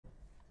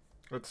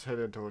Let's head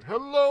into it.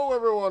 Hello,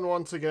 everyone,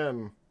 once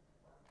again.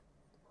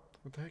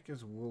 What the heck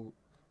is wool?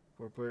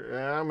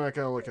 I'm not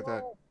gonna look at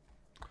that.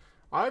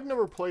 I've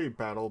never played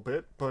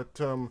BattleBit,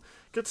 but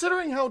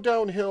considering how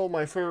downhill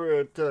my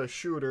favorite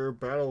shooter,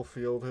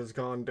 Battlefield, has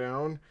gone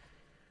down,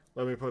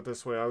 let me put it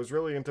this way. I was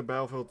really into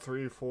Battlefield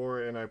 3,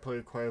 4, and I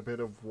played quite a bit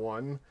of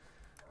 1.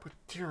 But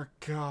dear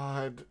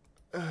God,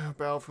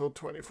 Battlefield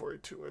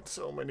 2042 had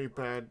so many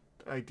bad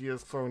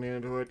ideas thrown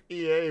into it.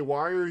 EA,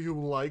 why are you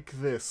like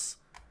this?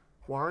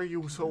 Why are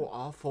you so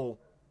awful?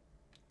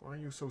 Why are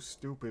you so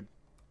stupid?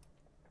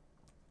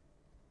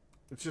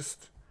 It's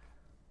just...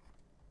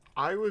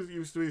 I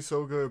used to be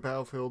so good at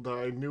Battlefield that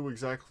I knew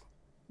exactly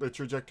the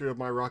trajectory of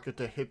my rocket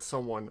to hit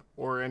someone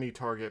or any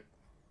target.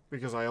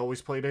 Because I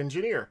always played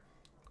engineer.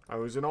 I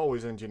was an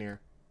always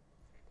engineer.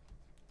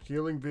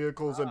 Healing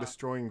vehicles and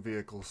destroying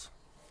vehicles.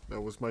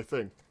 That was my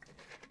thing.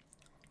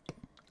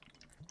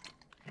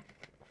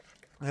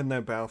 And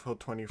then Battlefield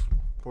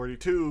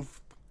 2042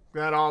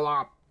 got all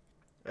up.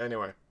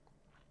 Anyway.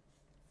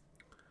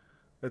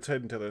 Let's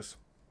head into this.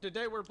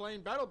 Today we're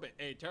playing BattleBit,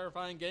 a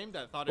terrifying game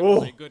that thought it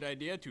was a good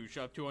idea to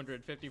shove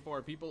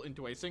 254 people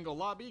into a single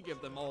lobby, give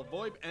them all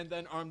VoIP, and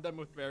then arm them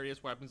with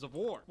various weapons of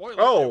war.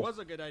 Spoiler, it was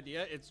a good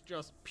idea, it's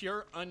just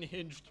pure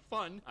unhinged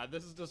fun.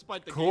 This is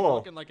despite the game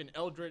looking like an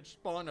eldritch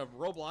spawn of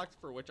Roblox,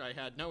 for which I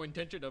had no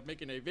intention of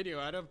making a video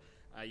out of,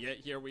 yet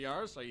here we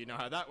are, so you know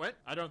how that went.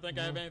 I don't think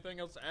I have anything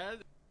else to add.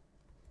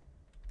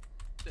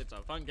 It's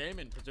a fun game,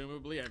 and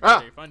presumably a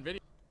very fun video.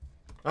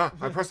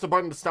 I pressed the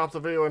button to stop the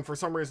video, and for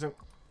some reason...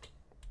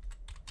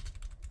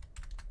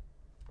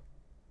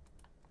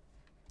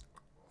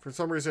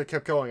 it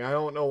kept going. I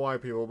don't know why,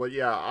 people, but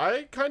yeah,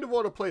 I kind of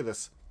want to play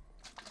this.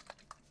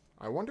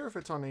 I wonder if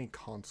it's on any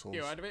consoles.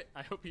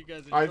 I hope you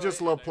guys enjoy. I just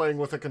love playing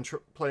with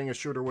playing a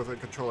shooter with a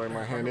controller in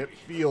my hand. It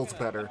feels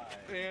better.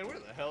 Man, where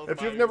the hell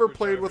if you've never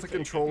played with a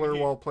controller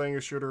while playing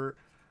a shooter,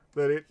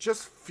 that it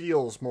just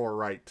feels more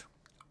right.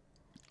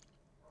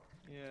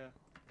 Yeah.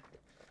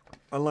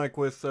 Unlike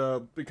with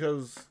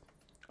because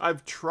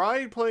I've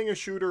tried playing a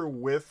shooter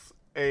with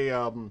a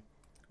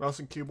mouse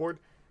and keyboard,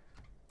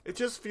 it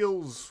just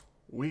feels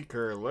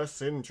weaker,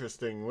 less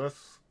interesting,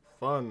 less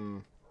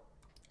fun.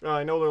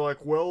 I know they're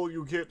like, well,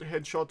 you get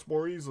headshots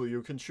more easily,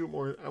 you can shoot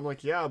more. I'm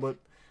like, yeah, but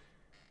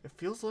it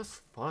feels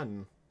less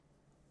fun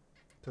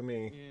to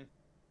me. Yeah.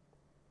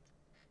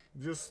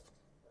 Just,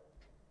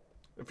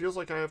 it feels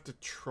like I have to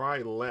try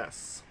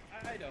less.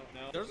 I don't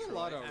know. There's a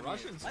lot of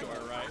Russians to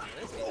our right.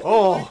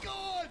 Oh my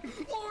God!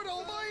 Lord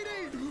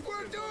Almighty!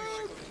 We're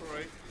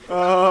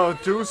doomed!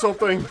 Do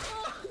something.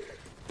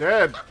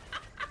 Dead.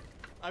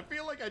 I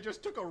feel like I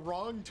just took a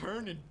wrong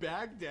turn in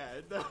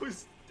Baghdad. That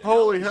was...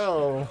 Holy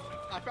hell.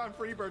 I found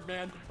Freebird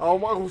Man. Oh,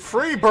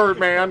 Freebird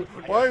Man?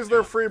 Why is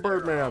there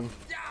Freebird Man?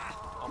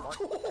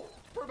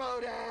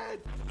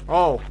 Promoted!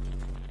 Oh.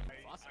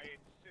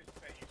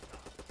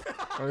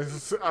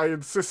 I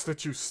insist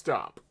that you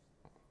stop.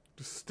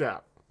 Just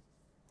stop.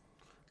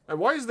 And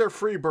why is there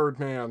Freebird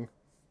Man?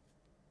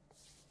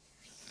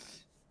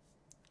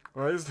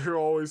 Why is there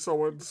always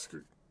someone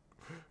Freebird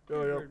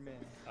Man.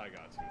 I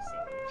got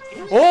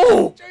you.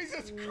 Oh!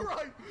 Jesus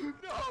Christ!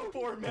 No!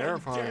 Poor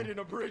man dead in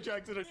a bridge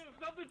accident.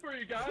 Nothing for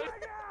you guys.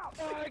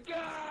 Oh my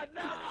God!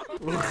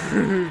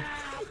 No!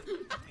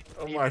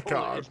 Oh my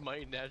God! Is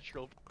my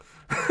natural.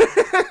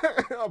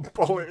 A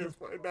bullet is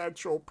my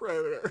natural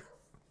predator.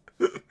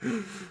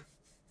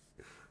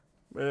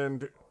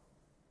 Man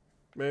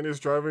is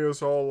driving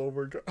us all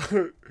over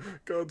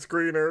God's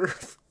green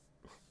earth.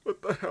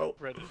 What the hell?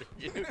 Predator.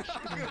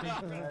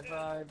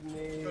 Revive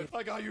me.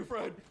 I got you,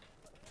 friend.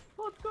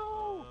 Let's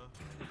go!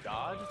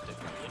 God?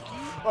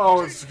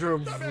 Oh, it's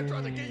good.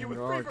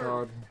 Oh,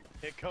 God.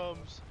 It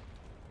comes.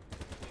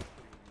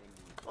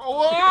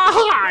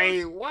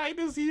 Why? Why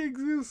does he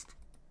exist?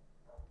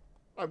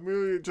 I'm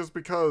really just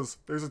because.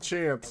 There's a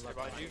chance.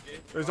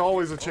 There's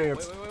always a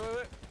chance.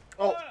 Wait.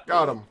 Oh,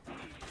 got him.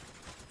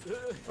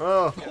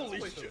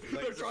 Holy shit,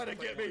 they're trying to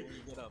get me.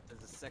 There's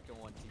a second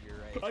one to your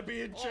right. I'm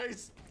being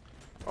chased.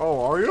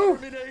 Oh, are you?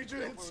 Government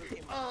agents.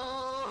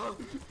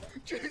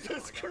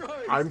 Jesus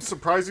Christ. I'm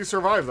surprised you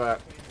survived that.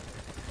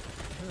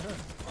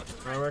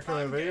 Can I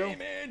recommend a video?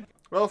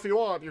 Well, if you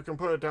want, you can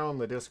put it down in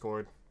the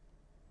Discord.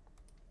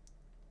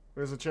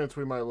 There's a chance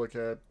we might look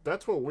at.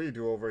 That's what we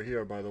do over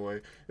here, by the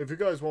way. If you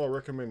guys want to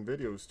recommend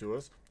videos to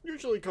us,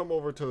 usually come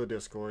over to the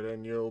Discord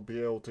and you'll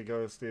be able to get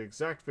us the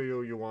exact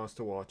video you want us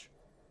to watch.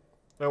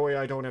 That way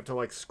I don't have to,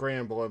 like,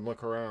 scramble and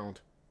look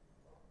around.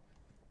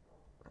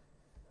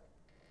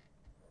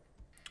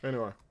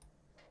 Anyway.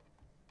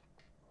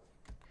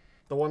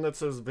 The one that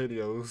says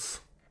videos.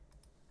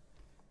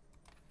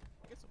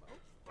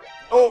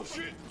 Oh!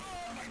 Shit!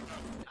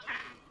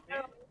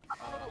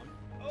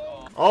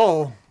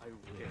 Oh!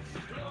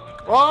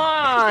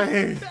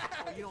 Why?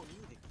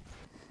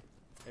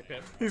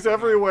 He's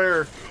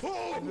everywhere.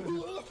 Oh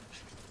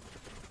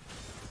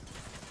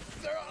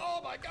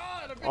my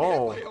God! I've been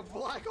hit by a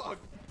Blackhawk.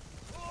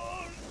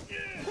 Oh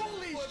shit!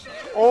 Holy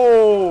shit!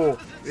 Oh!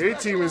 The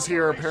A-team is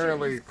here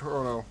apparently,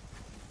 Chrono.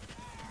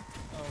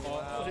 Oh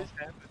wow!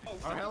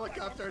 Our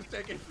helicopter is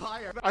taking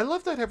fire. I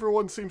love that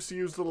everyone seems to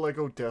use the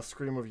Lego death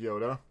scream of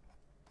Yoda.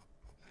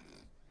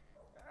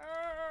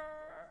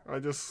 I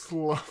just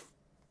love...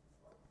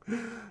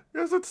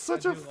 Because it's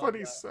such a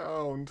funny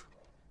sound.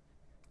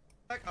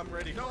 I'm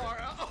ready. No,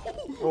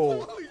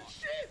 Oh. holy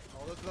shit!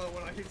 Oh, that's another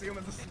one. I hate seeing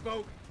them in the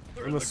smoke.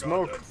 They're In the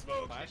smoke. goddamn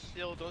smoke.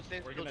 Still, don't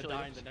stand We're still, gonna chilling.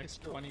 die in the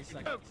next 20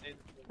 seconds.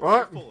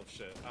 What? Full of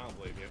shit. I don't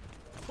believe you.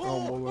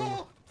 Oh,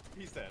 well,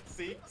 He's dead.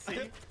 See?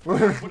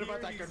 What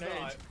about that He's grenade?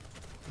 not.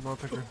 Not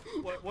the grenade.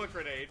 What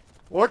grenade?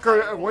 What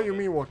grenade? What do you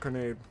mean, what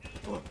grenade?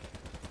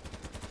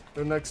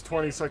 The next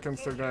 20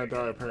 seconds they're gonna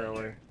die,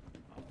 apparently.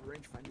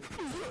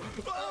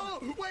 Oh,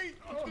 wait!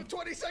 The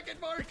 20-second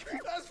mark!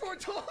 That's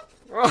foretold!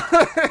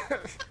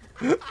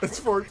 It's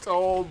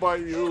foretold by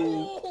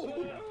you.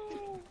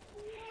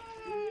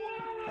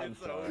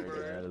 It's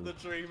over. The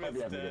dream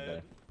is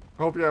dead.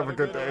 Hope you have a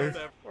good day.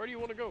 Where do you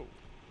want to go?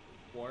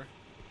 War.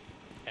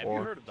 Have Or-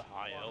 you heard of the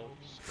High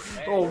Elves?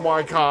 Oh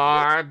my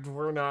god,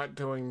 we're not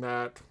doing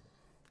that.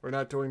 We're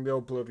not doing the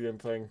Oblivion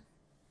thing.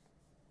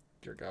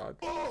 Dear God.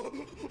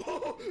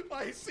 Oh,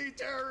 I see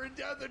terror and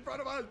death in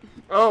front of us!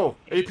 Oh,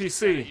 You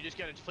APC. just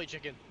gotta play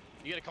chicken.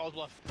 You gotta call his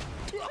bluff.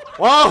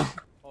 Whoa!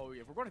 Oh,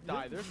 yeah, we're gonna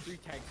die. There's 3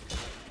 tanks.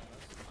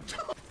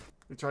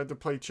 We tried to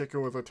play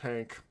chicken with a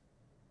tank.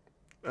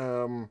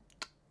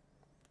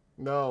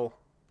 No,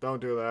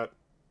 don't do that.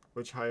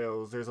 Which High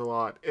Elves? There's a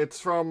lot. It's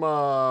from,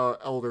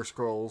 Elder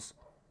Scrolls.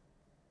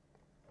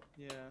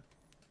 Yeah.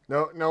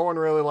 No one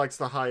really likes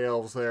the High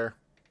Elves there.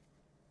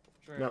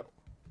 Sure. No.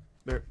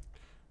 They're,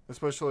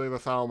 especially the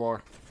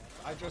Thalmor.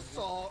 I just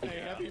saw a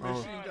heavy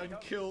machine gun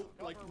kill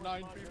like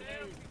 9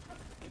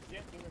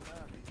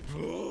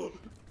 people.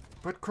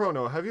 But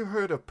Chrono, have you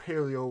heard of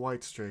Paleo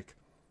Whitestreak?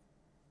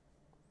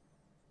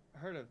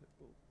 Heard of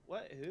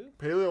what? Who?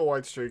 Paleo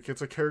Whitestreak,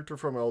 it's a character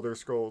from Elder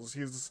Scrolls.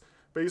 He's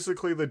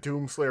basically the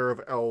Doomslayer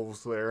of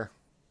elves there.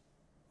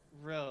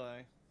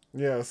 Really?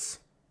 Yes.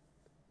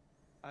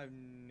 I've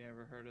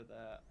never heard of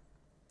that.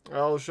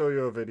 I'll show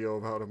you a video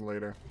about him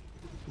later.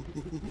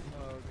 Okay.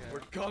 We're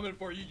coming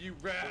for you, you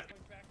rat.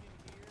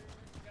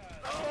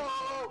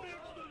 Oh!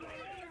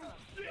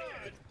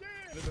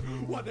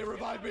 What? They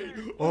revived me.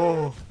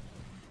 Oh!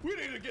 We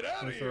need to get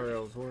out of I'm sorry, here. I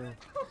was worried.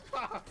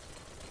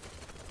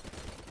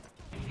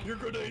 Your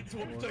grenades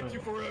will protect you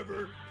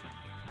forever.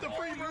 The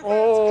Freebird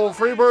Oh,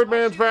 Freebird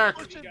Man's back!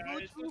 Puss in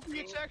Boots movie,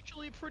 it's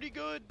actually pretty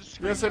good.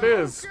 Yes, it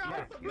is.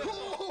 No.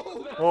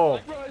 Oh,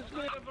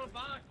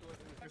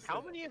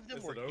 How many of them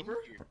Is were it in over?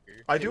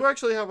 here? I do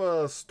actually have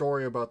a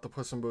story about the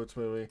Puss in Boots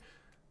movie.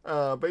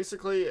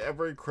 Basically,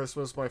 every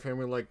Christmas, my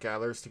family,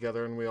 gathers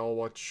together and we all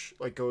watch,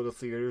 go to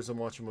theaters and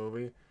watch a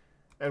movie.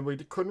 And we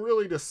couldn't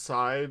really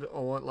decide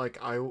on what,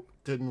 I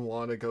didn't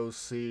want to go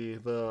see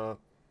the,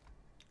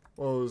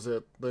 what was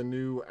it, the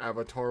new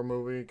Avatar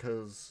movie,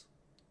 because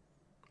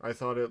I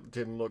thought it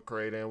didn't look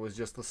great and it was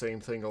just the same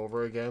thing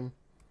over again.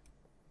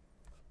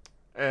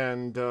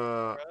 And,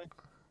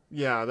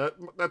 yeah,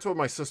 that's what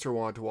my sister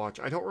wanted to watch.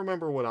 I don't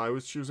remember what I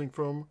was choosing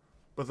from,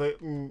 but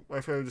my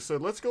family just said,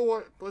 let's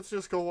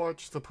just go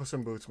watch the Puss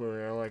in Boots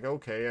movie. And I'm like,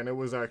 okay, and it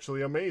was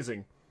actually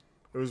amazing.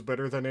 It was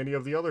better than any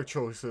of the other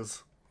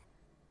choices.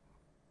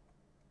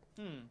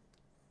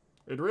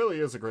 It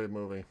really is a great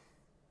movie.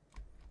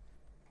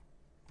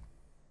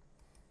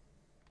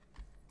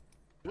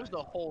 It was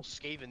the whole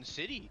Skaven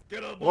city.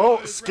 Get up, Whoa,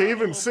 boys, Skaven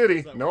rattle.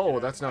 City! No,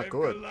 that's not I've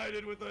good.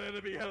 collided with an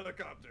enemy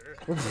helicopter.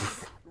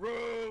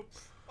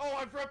 Ropes. Oh,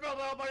 I've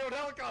rappelled out my own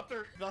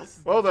helicopter.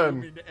 Thus Well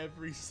then. dooming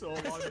every soul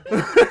on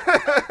board.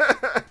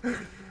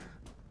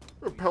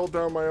 Rappelled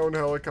down my own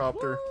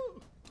helicopter.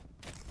 Woo!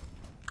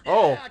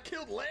 Oh. Yeah, I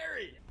killed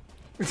Larry.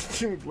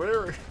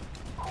 Larry.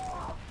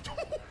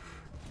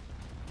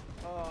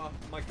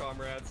 My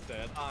comrade's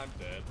dead. I'm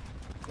dead.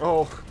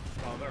 Oh,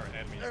 Oh, there are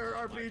enemies. There are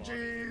on my body.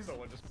 RPGs.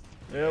 Someone just...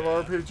 they have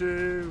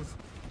RPGs.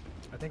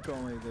 I think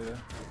only the.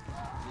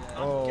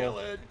 Oh. Kill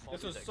it.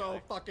 This is so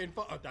fucking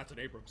fun. Oh, that's an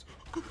Abrams.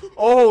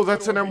 Oh,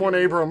 that's an M1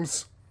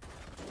 Abrams.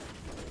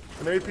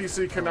 An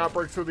APC cannot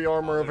break through the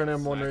armor of an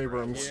M1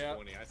 Abrams. Yeah.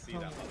 I see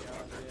that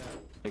motherfucker.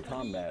 Hey,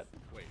 combat.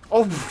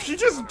 Oh, he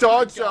just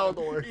dodged out of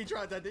the way. He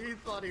tried that. He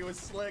thought he was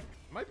slick.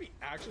 Might be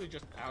actually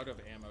just out of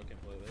ammo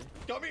completely.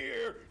 Come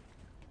here.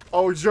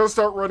 Oh, just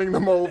start running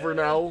them over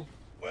now.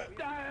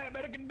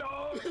 American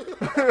dog!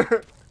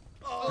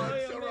 Oh,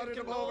 I'm still running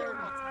him over.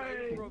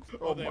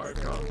 Oh my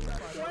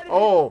god.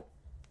 Oh,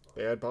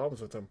 they had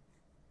bombs with them.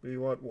 We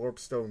want warp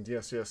stones.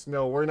 Yes, yes.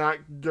 No, we're not.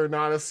 You're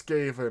not a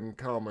Skaven.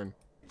 Coming.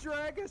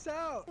 Drag us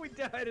out! We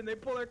died and they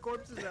pull our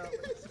corpses out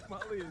like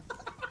Somalis.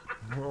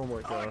 Oh my Oh,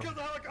 I god. killed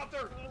the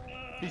helicopter.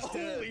 He's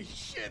dead. Holy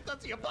shit,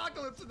 that's the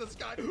apocalypse in the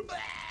sky.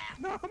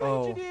 No, I'm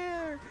Oh.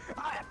 engineer!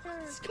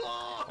 Score!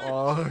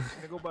 Oh,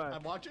 Go by.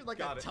 I'm watching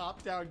Got a it.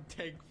 top-down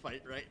tank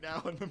fight right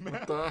now on the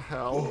map. what the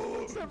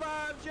hell?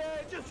 Survive,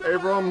 Jay! Just survive!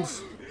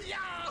 Abrams. Yeah!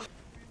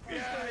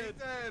 Yeah, he's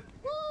dead.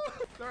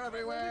 Woo! They're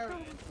everywhere.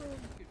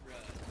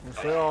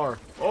 Yes, they are.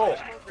 Oh,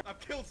 I've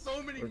killed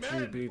so many Which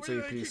men. beats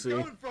Where do they APC. keep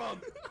coming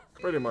from?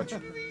 pretty much.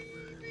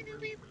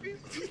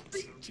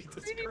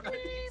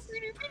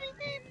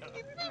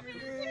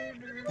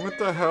 What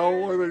the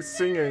hell are they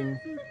singing?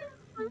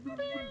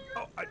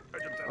 Oh, I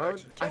jumped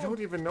out. I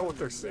don't even know what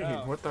they're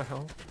singing. What the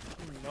hell?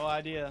 No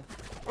idea.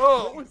 What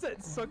Oh! was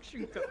that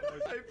suction cup?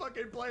 I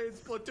fucking play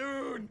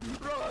Splatoon.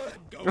 Run.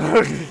 Go.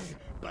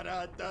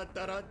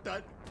 Ba-da-da-da-da-da.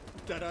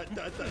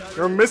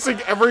 You're missing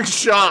every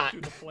shot. To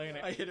the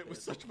planet. I hit it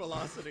with such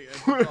velocity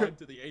and gone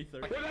to the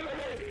aether. No!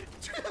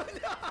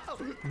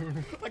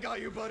 I got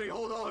you, buddy.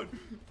 Hold on.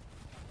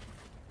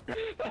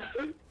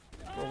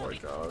 Oh my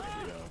god.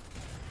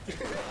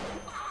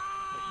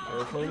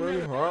 Careful,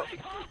 man. Huh?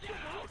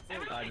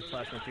 I just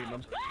flashed my feet,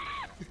 man.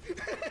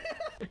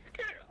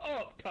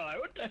 Oh, Ty,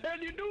 what the hell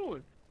are you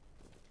doing?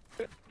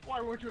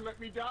 Why won't you let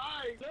me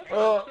die?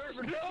 No!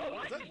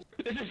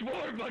 This is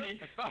war, buddy!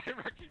 I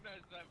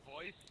recognize that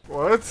voice.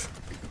 What?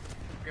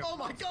 Oh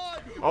my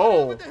god!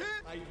 Oh. What the hit?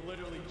 I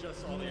literally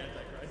just saw the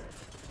Antichrist.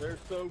 There's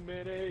so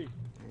many.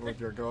 Oh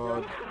your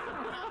god.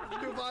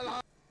 To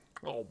Valhalla.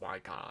 Oh my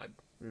god.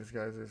 These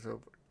guys are so...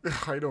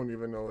 I don't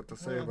even know what to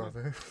say about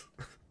this.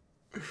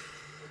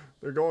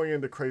 They're going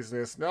into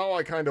craziness. Now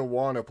I kind of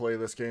want to play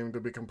this game, to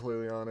be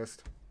completely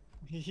honest.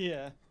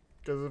 Yeah.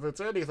 Because if it's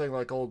anything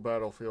like old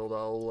Battlefield,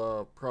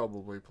 I'll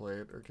probably play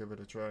it or give it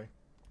a try.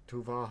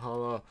 To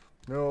Valhalla.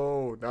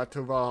 No, not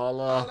to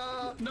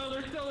Valhalla. No,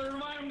 they're still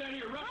reviving down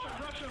here.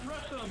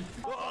 Rush them.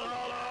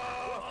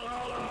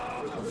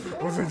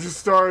 Was it just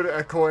started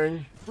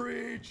echoing?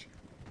 Breach.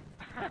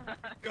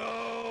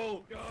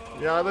 Go.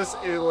 Yeah, this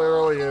it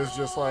literally is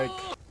just like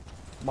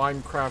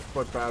Minecraft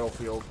but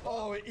Battlefield.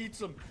 Oh, it eats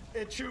them.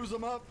 It chews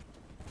them up.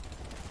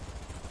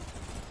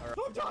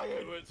 I'm dying.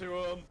 Do it to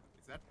him.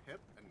 Is that Pip,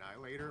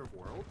 Annihilator of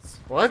Worlds?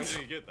 When What?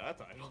 did you get that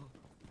title?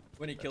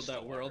 When he killed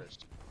that world.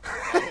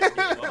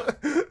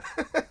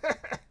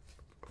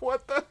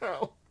 What the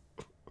hell?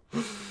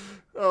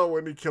 Oh,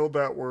 when he killed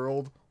that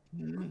world.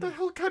 What the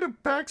hell kind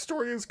of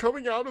backstory is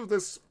coming out of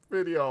this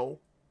video?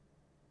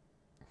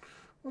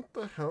 What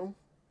the hell?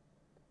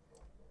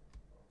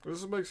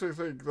 This makes me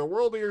think, the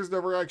world eaters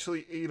never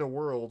actually ate a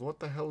world. What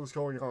the hell is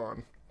going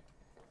on?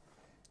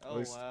 Oh,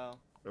 least- wow.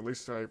 At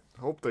least I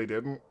hope they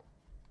didn't.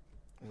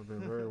 It would have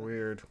been very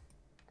weird.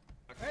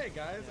 Hey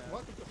guys,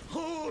 what the...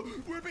 Oh,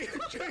 we're being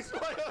chased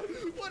by a...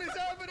 What is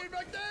happening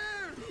back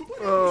there?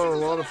 Oh, a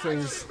lot of Is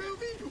this things. an action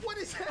movie? What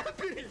is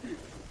happening?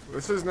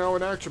 This is now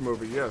an action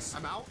movie, yes.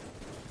 I'm out.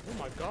 Oh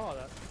my god,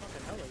 that's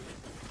fucking hell.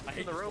 I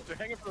hate the rope. They're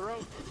hanging for the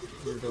rope.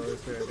 You don't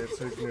understand,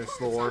 it's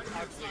Ignis lore.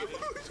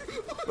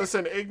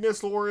 Listen,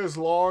 Ignis lore is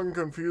long,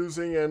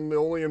 confusing, and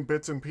only in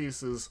bits and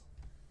pieces.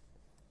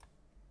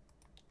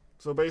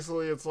 So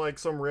basically, it's like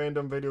some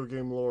random video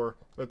game lore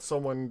that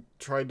someone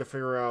tried to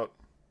figure out.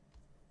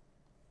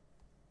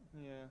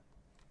 Yeah.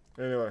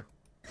 Anyway.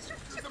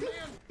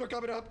 They're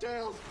coming up,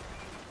 Tails.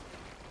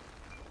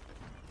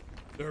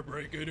 They're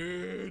breaking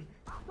in.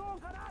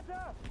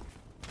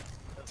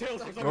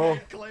 Tails has Oh.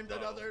 claimed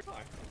another.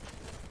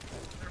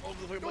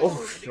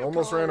 Oh, she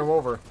almost ran him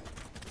over.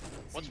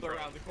 Once they're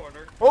around the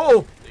corner.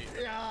 Oh!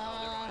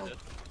 Yeah.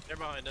 They're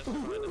behind us. They're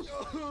behind us.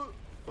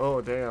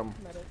 Oh, damn.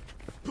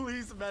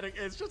 Please, medic,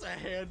 it's just a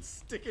hand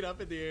sticking up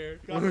in the air.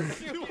 What?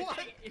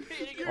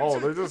 Oh,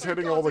 they're just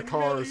hitting all the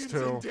Causing cars,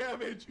 millions too. in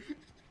damage.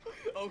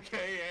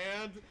 Okay,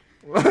 and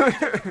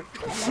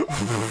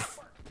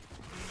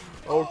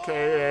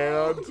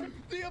Okay, and...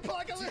 the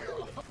apocalypse.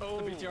 The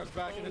BTR's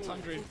back and it's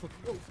hungry.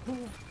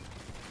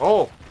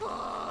 Oh!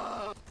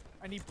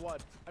 I need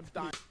blood. I'm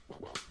dying.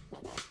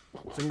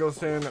 Single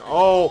stand.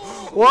 Oh!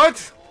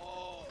 What?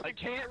 I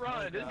can't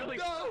run. This is like...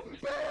 No,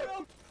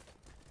 man.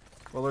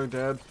 Well, they're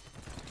dead.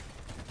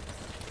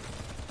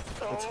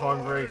 It's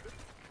hungry.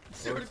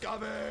 They're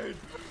coming.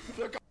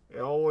 It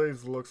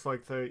always looks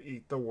like they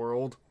eat the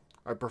world.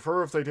 I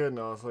prefer if they didn't,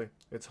 honestly.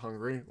 It's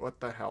hungry. What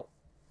the hell?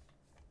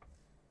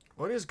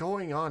 What is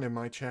going on in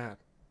my chat?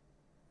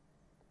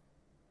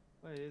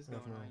 What is going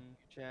on in your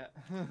chat?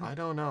 I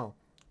don't know.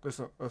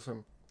 Listen.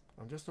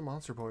 I'm just a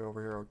monster boy over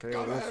here, okay?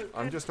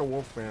 I'm just a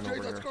wolf man over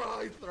Jesus here.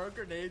 Christ. Throw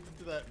grenades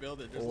into that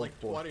building. There's Oh, like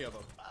boy. 20 of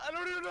them. I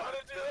don't even know how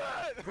to do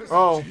that.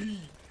 Oh.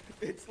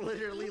 It's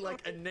literally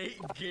like innate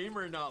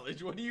gamer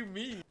knowledge. What do you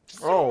mean?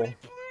 Oh.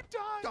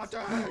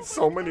 Doctor.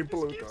 So many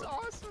blue Game's dots.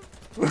 awesome.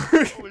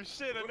 Holy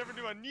shit! I never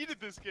knew I needed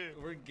this game.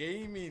 We're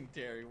gaming,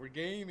 Terry. We're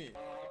gaming.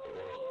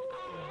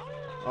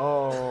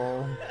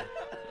 Oh.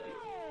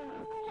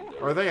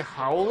 Are they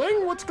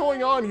howling? What's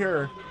going on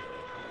here?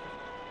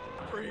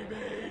 Free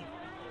me.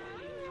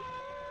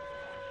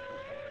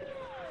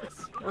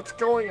 What's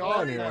going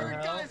on here?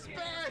 Guys,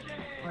 back.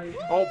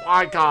 Oh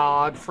my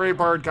god,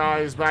 Freebird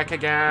guy's back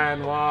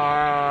again.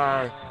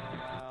 Why?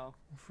 Wow.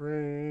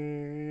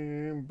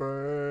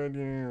 Freebird.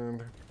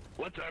 And...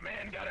 What's a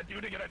man gotta do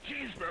to get a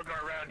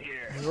cheeseburger around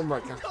here? Oh my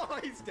god. Oh,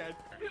 he's dead.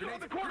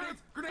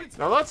 Grenades!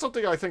 Now that's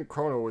something I think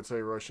Chrono would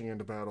say rushing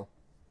into battle.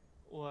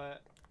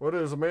 What? What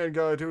does a man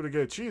gotta do to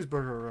get a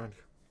cheeseburger around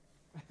here?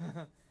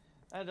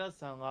 That does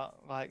sound a lot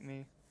like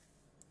me.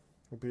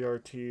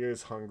 BRT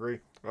is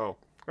hungry. Oh.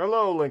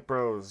 Hello, Link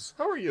Bros.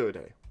 How are you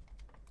today?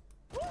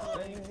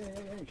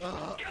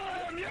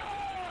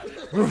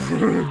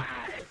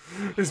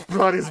 His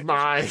blood is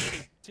mine.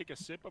 Take a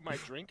sip of my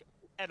drink,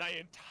 and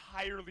I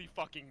entirely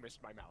fucking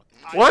missed my mouth.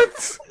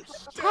 What?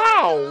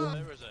 How?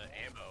 There was an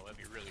ammo. That'd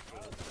be really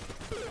cool.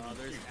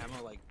 There's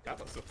ammo like That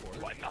was support.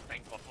 But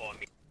nothing before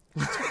me.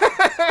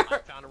 I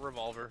found a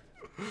revolver.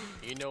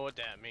 You know what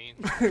that means.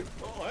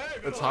 Oh,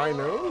 hey, It's high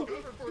noon?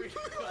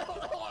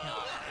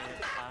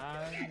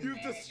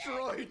 You've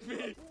destroyed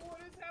me. What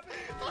is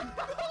happening?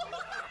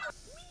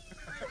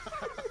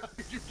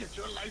 Did you get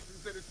your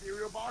license in a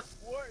cereal box?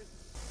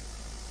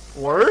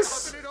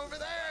 Worse? It over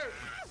there.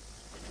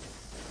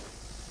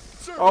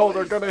 Sir, Oh,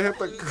 they're please. gonna hit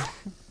the.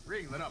 We're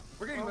getting lit up.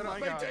 We're getting lit my up.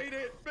 God. Maintain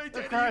it. Maintain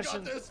They're it. You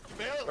crashing. got this.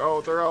 Fail.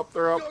 Oh, they're up.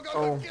 They're up. Go, go,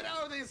 Oh. go. Get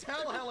out of this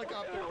hell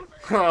helicopter.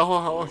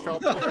 Oh,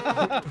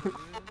 helicopter.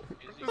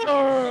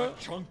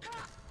 chunk.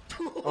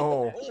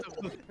 Oh.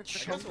 I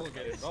guess we'll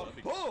get it.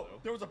 Oh,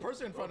 there was a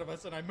person in front of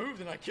us, and I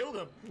moved and I killed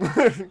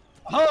him.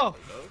 Oh!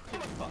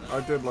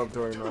 I did love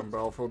doing that in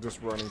Battlefield,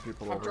 just running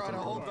people I'm over. trying to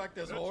people. hold back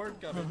this horde.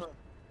 Coming.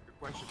 Good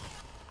question.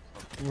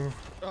 You're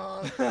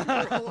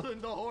holding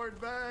the horde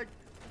back.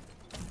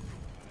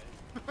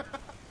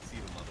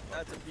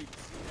 That's a beat.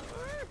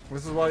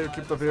 This is why you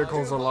keep the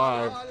vehicles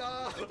alive.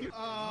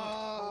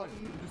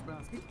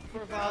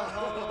 For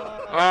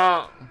Valhalla.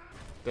 Ah!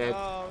 Dead.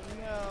 Oh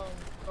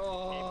no.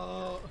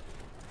 Oh,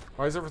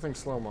 Why is everything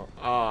slow-mo?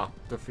 Ah,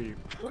 defeat.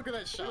 Look at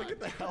that shot. look at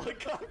the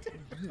helicopter.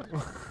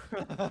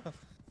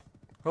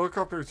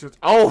 Helicopter is just.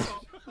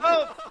 Oh!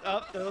 Oh!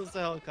 Oh, that was the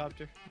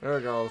helicopter. There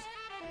it goes.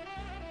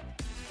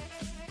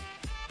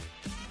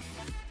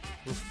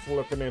 Just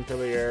flipping into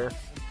the air.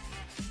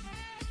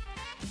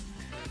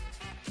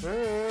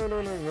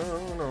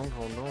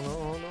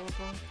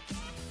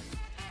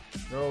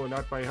 No,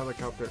 not my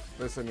helicopter.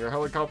 Listen, your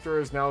helicopter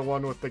is now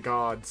one with the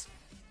gods.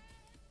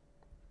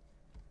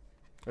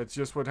 It's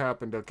just what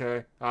happened,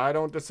 okay? I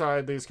don't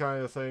decide these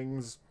kind of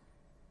things.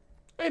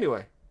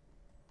 Anyway,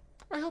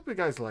 I hope you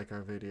guys like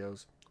our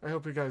videos. I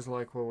hope you guys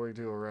like what we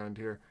do around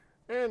here.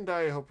 And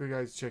I hope you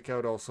guys check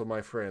out also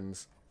my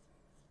friends.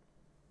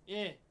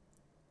 Yeah.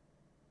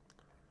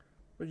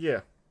 But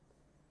yeah.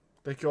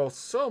 Thank you all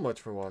so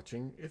much for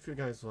watching. If you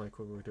guys like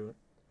what we're doing.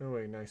 Oh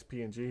wait, nice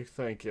PNG.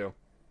 Thank you.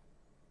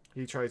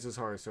 He tries his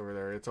hardest over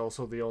there. It's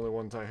also the only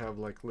ones I have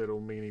like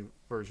little mini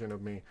version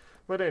of me.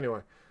 But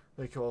anyway,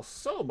 thank you all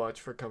so much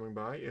for coming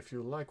by. If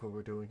you like what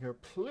we're doing here,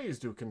 please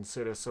do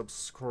consider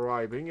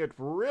subscribing. It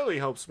really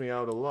helps me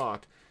out a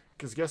lot.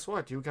 Because guess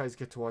what? You guys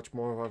get to watch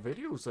more of our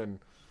videos and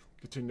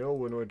get to know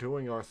when we're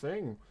doing our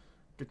thing.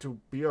 Get to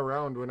be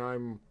around when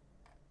I'm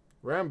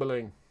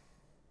rambling.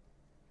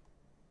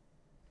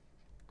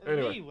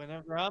 Anyway. Me,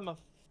 whenever I'm a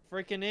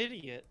freaking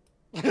idiot.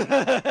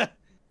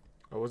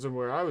 That wasn't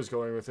where I was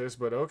going with this,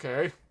 but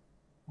okay.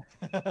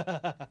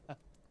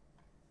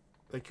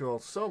 Thank you all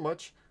so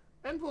much,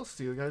 and we'll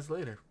see you guys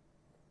later.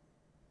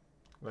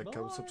 Like,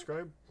 comment, Bye.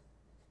 subscribe.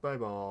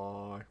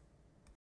 Bye-bye.